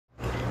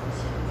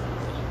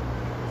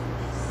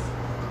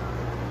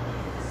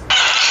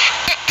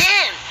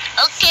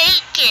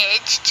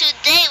kids,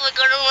 today we're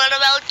gonna learn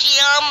about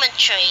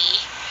geometry.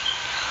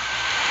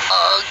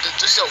 Oh, this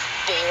is so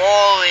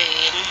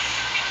boring.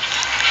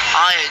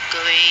 I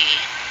agree.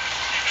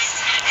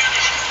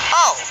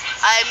 Oh,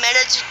 I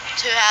managed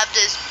to have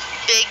this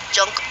big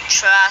chunk of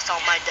trash on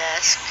my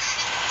desk.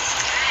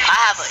 I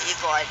have an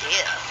evil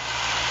idea.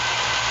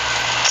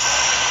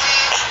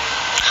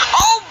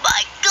 Oh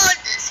my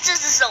goodness,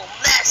 this is so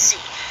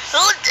messy.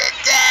 Who did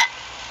that?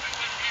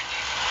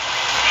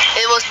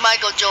 It was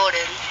Michael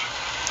Jordan.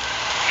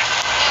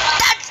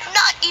 That's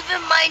not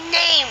even my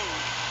name.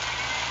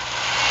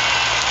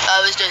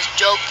 I was just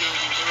joking,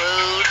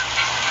 rude.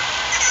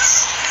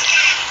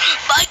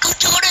 Michael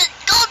Jordan,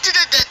 go to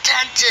the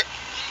detention.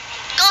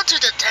 Go to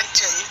the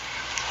detention.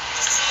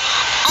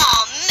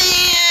 Aw,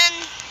 man.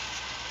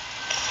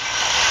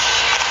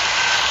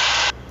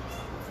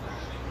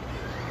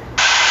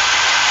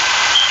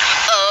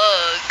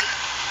 Ugh.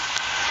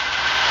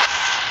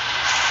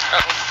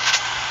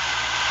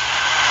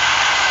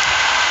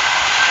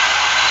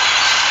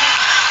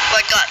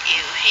 What got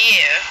you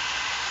here,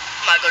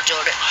 Michael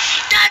Jordan?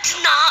 That's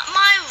not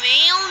my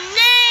real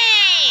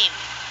name.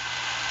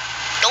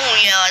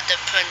 Don't yell at the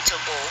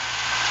principal.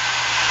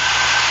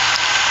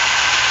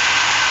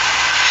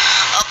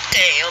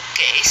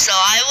 Okay, so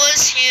I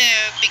was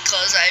here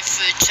because I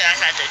threw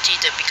trash at the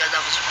teacher because I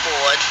was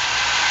bored.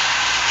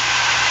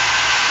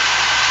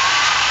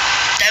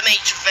 That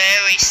makes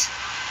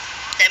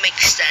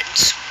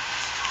sense.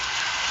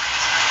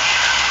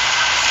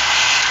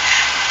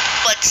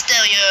 But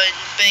still, you're in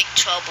big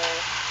trouble.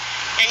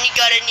 And you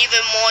got in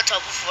even more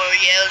trouble for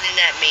yelling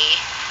at me.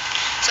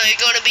 So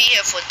you're gonna be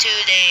here for 2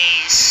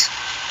 days.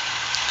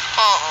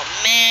 Oh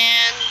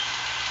man.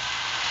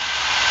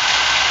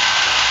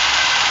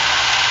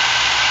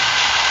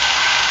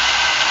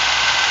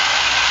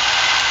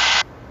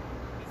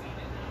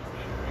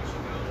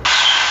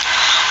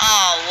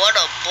 Oh, what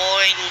a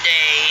boring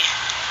day.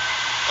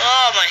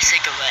 Oh, my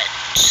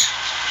cigarettes.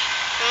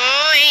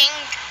 Ring,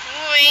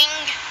 ring,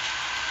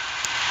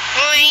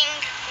 ring,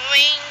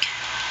 ring.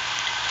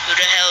 Who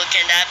the hell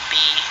can that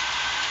be?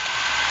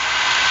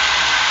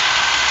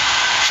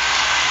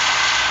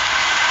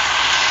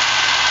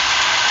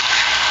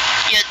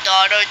 Your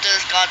daughter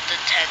just got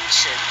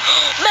detention.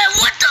 Man,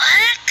 what the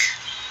heck?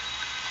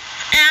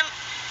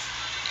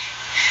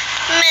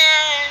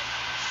 Man,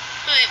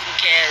 who even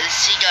cares?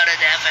 She got a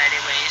death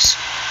anyways.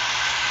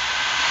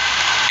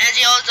 And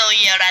she also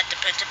yelled at the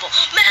principal.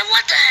 Man,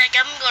 what the heck?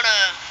 I'm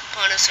gonna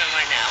punish her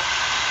right now.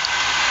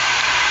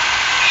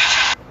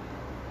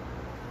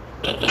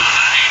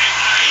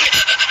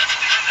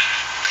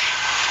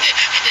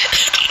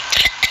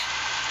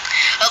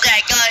 Okay,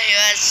 I got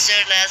here as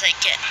soon as I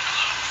can.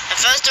 And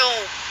first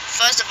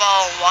of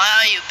all, why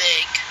are you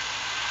big?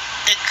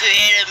 The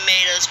creator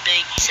made us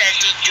big since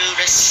he drew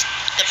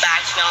the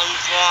background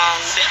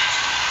wrong.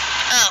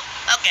 Oh,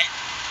 okay.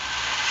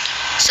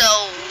 So,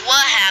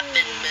 what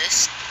happened,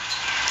 miss?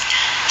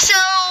 So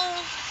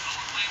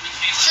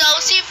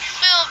she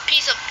threw a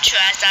piece of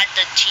trash at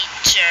the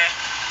teacher.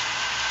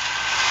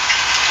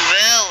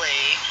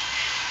 Really?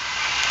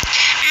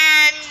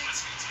 And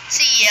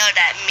she yelled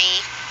at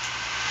me.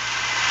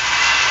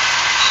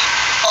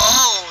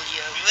 Oh,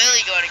 you're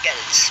really going to get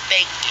a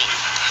spanking.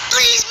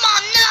 Please,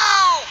 Mom,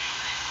 no!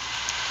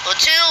 Well,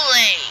 too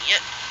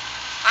late.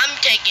 I'm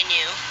taking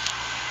you.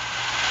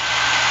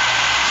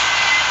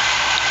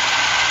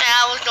 And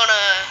I was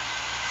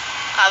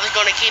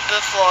gonna keep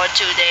it for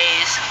 2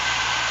 days.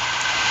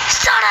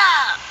 Shut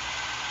up!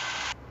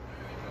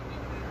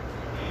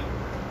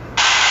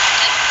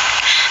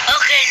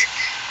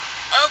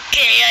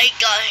 Okay, I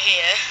got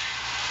here.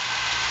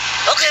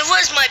 Okay,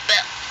 where's my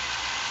bell?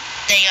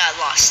 Dang, I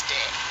lost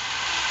it.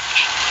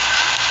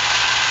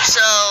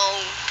 So,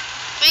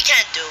 we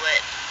can't do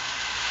it.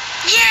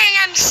 Yay,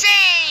 I'm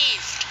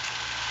saved!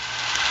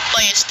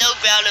 But you're still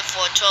grounded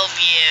for 12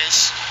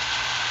 years.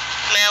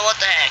 Man, what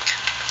the heck?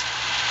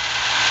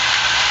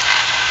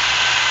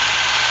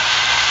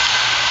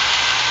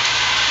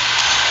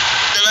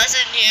 The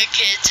lesson here,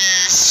 kids,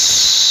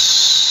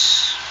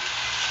 is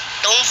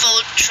don't throw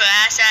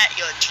trash at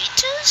your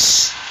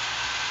teachers?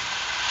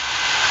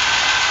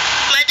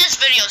 Man, this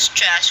video's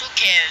trash, who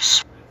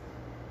cares?